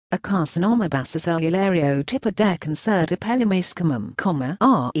Oqueécarcinomabasocelular tipo de câncer de pele mescamum,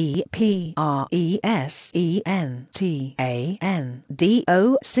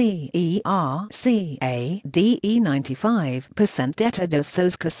 REPRESENTANDOCERCADE 95%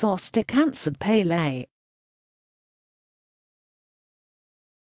 detados casos de câncer de pele.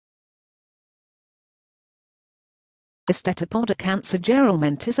 Este tipo de câncer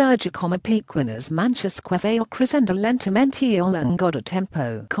geralmente surge como pequenas manchas que vão crescendo lentamente ao longo do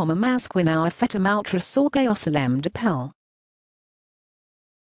tempo, como mas que não afetam outros órgãos de pele.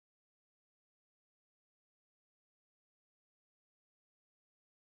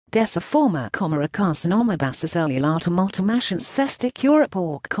 Dessa forma, como a carcinoma basocelular tomata machins cystic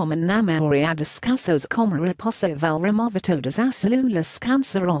Europe como na maioria dos casos como é possível remover todas as células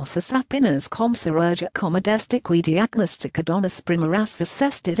cancerosas apenas com cirurgia como desde que diagnosticado nas primeiras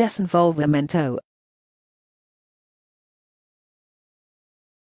fases de desenvolvimento.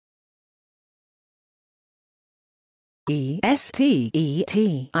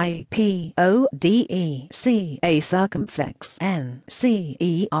 ESTETIPODECA circumflex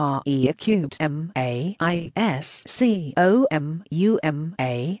NCERE acute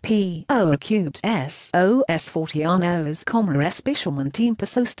MAISCOMUMAPO acute SOS fortianos como especialmente em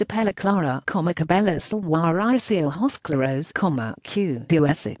pessoas de pele clara como cabelos silvaricio como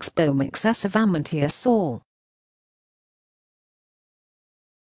QS expõem excessivamente a sol.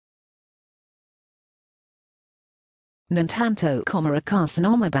 No entanto, como a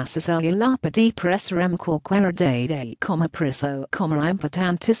carcinoma basocelular pode parecer qualquer idade como preço, como é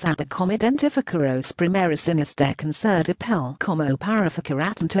importante saber como identificar os primeiros sinais de câncer de pele, como para ficar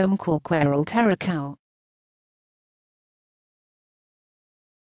atento a qualquer alteração.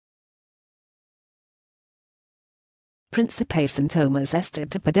 Principais sintomas este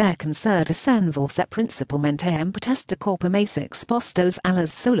tipo de câncer desenvolve principalmente em partes de corpo mais expostos à luz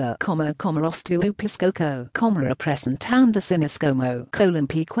solar como osteopiscoco, como apresentando sinais como colon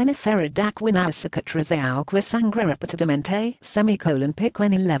pequena ferida que não cicatrizou que sangra repetidamente, semicolon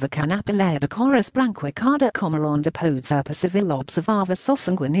pequena leva canapelada coras branquicada como onde pode ser possível observar vasos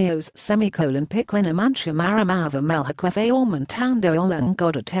sanguíneos, semicolon pequena mancha marrom vermelha que vai aumentando ao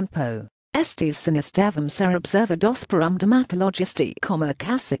longo do tempo. Estes sinais devem ser observados por dermatologista como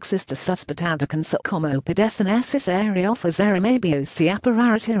caso exista suspeita câncer como padecem necessário fazer uma biopsia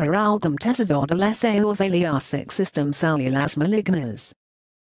para retirar algum tecido de lesa ou avaliar se existem células malignas.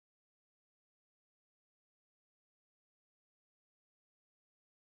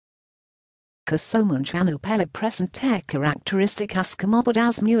 Carcinoma pele presente características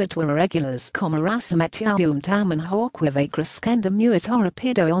comorbidades muito irregulares como assimetria tamanho que vai crescendo muito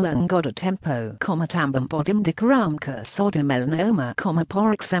rápido ao longo do tempo, como também pode indicar que só de melanoma como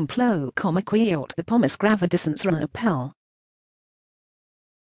por exemplo como quiote de pomas gravidescentes na pele.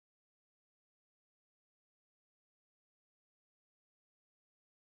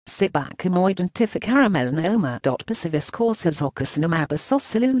 Saiba como identificar a melanoma. Possíveis causas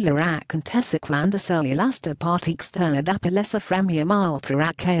oqueécarcinomabasocelular acontece quando células da parte externa da pele sofrem uma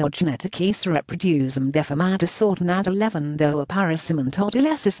alteração genética e se reproduzem de forma desordenada levando ao aparecimento de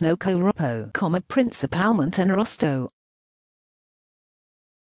lesões no corpo, como principalmente no rosto.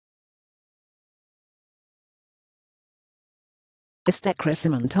 Este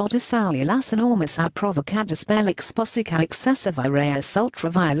crescimento de células enormes provocadas pela exposição excessiva a raios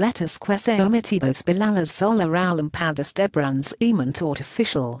ultravioletas que são emitidos pela luz solar lampadas de bronzeamento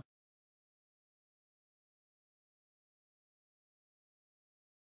artificial.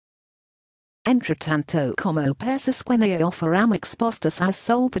 Entretanto, como pessoas que não foram expostas ao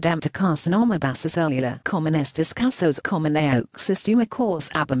sol podem ter carcinoma basocelular, como nestes casos como não existe uma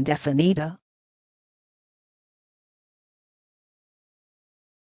causa bem definida.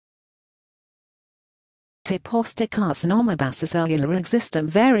 Tipos de carcinoma basocelular existem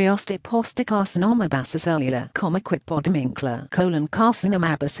vários tipos de carcinoma basocelular, como que podem incluir colon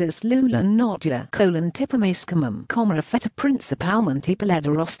carcinoma basocelular nodular, colon tipo mescamum, como afeta principalmente pela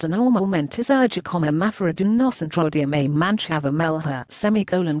rosto normalmente surge como mafra centro de uma mancha vermelha,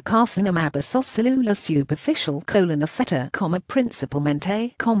 semicolon carcinoma basocelular superficial, colon afeta como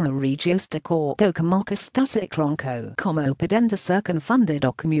principalmente como regiões de corpo como estase tronco, como podendo ser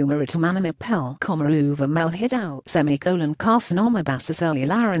confundido com uma retomana na pele, como uva melhidão, semicolon carcinoma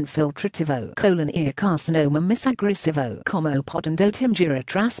basocelular infiltrativo, colon carcinoma misagressivo, como podendo atingir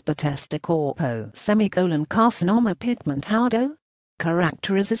outras partes de corpo, semicolon carcinoma pigmentado.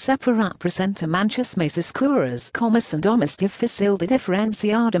 Caracteriza-se por apresentar manchas mais escuras, como sendo mais difícil de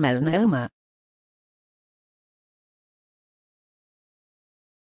diferenciar de melanoma.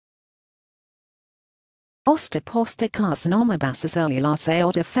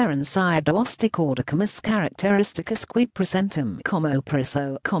 Osteocarcinomabasocelular differentiated characteristicus qui presentum como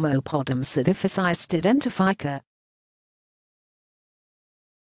priso como podem se difficist identifica.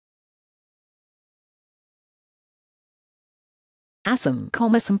 Assum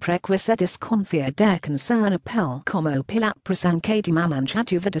some prequisittis confia der concern appel como pilat presancadi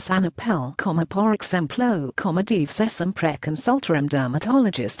mamanchadjuvidis an appel por exemplo div sessum preconsultorem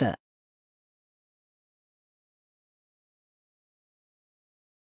dermatologista.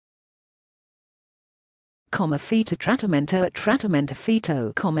 Fita tratamento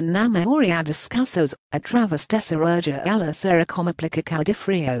fito name oriadis casos, atravas desirurgia ella sera applica di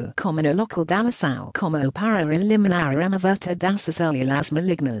frio no local dalasau para eliminar removerta das células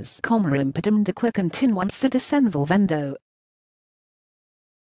malignas impedum de que continuam se desenvolvendo.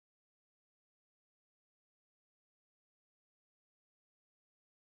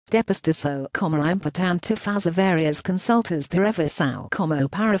 Depostiso importante faz varias consultas de revisão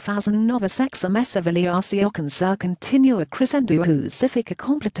para fazer novas exame-avaliação cancer continua crescendo se fica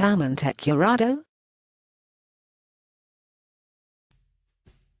completamente curado.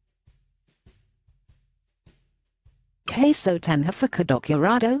 Caso tenha ficado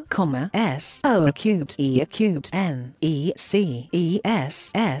curado, S O cubed E cubed N E C E S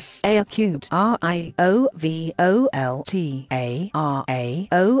A cubed R I O V O L T A R A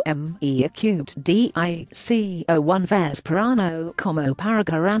O M E cubed D I C O 1 vez per anno para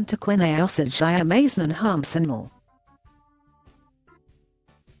garante quinaeosage amaznan harmsinal.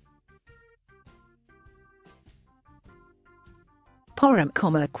 Porem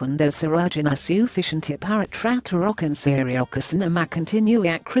quando cirurgiana sufficiente para tratar o Oqueécarcinoma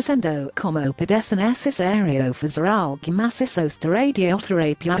continua crescendo padecem necessário fazer algo mais de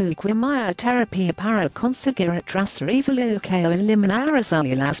radioterapia ou quimioterapia para conseguir traçar evolução ou eliminar as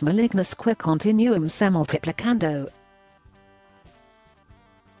células malignas que continuam se multiplicando.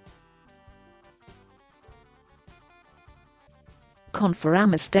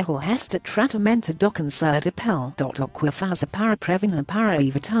 Conforamos este tratamento do câncer de pele. O que faz para prevenir para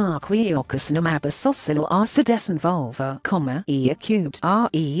evitar que o Oqueécarcinomabasocelular se desenvolva E cubed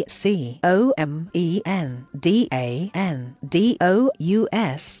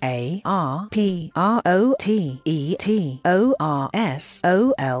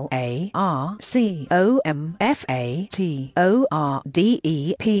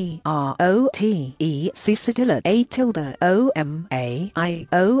Cedilla A tilde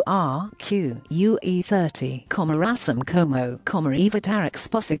IORQUE30 rasum como evitar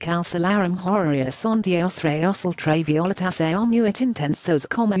exposicalcelarum horarius ondios reos ultravioletas eomuit intensos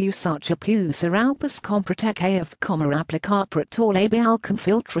usage pus eralpus protecaev aplicar prator labial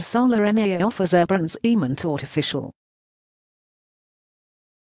filtra solar na offers urbans element artificial.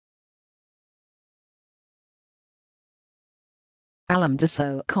 Alam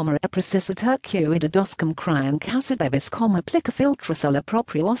diso, aprecissita cuidadoscum cryan casidebis, plica filtrasola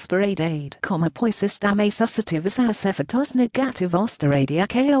proprio ospiradade, poisis dame suscitivis as effitos negativ osteradia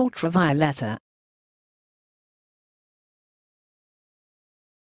que ultravioleta.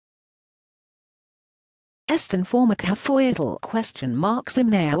 Est informica foetal ?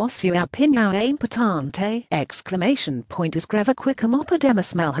 Simnea ossua opinio importante! ! Escreva quicum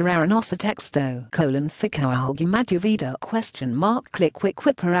opidemus melhoranos texto, fico alguma duvida ?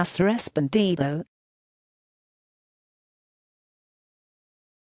 Click para ser respondido.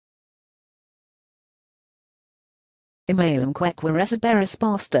 Emailum queque receber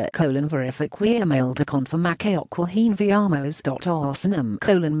resposta, verifique email de confirma que enviamos. Orsinum,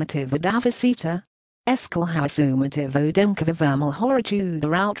 motivo da visita. Escalhouse motivo que vivamos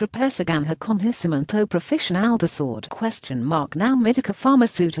ajudar outra pessoa conhecimento profissional de saúde? Não médica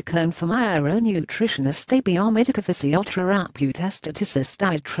farmacêutica enfermeira nutricionista e biomédica fisioterapeuta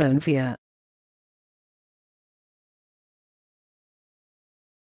esteticista e tronvia.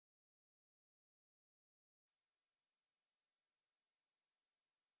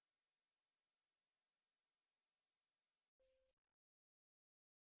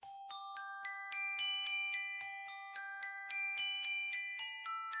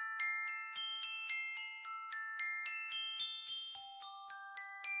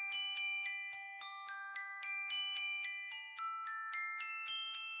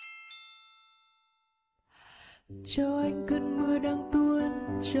 Cho anh cơn mưa đang tuôn,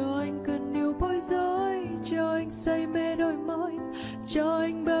 cho anh cơn yêu bối rối, cho anh say mê đôi môi, cho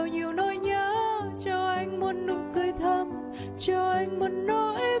anh bao nhiêu nỗi nhớ, cho anh muốn nụ cười thắm, cho anh một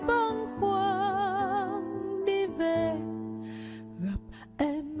nỗi bâng khuâng đi về. Gặp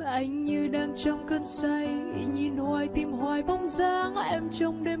em anh như đang trong cơn say, nhìn hoài tìm hoài bóng dáng em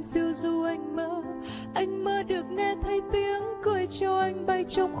trong đêm phiêu du anh mơ. Anh mơ được nghe thấy tiếng cười cho anh bay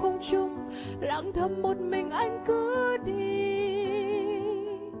trong không trung, lặng thầm một mình anh cứ đi.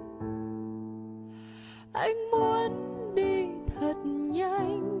 Anh muốn đi thật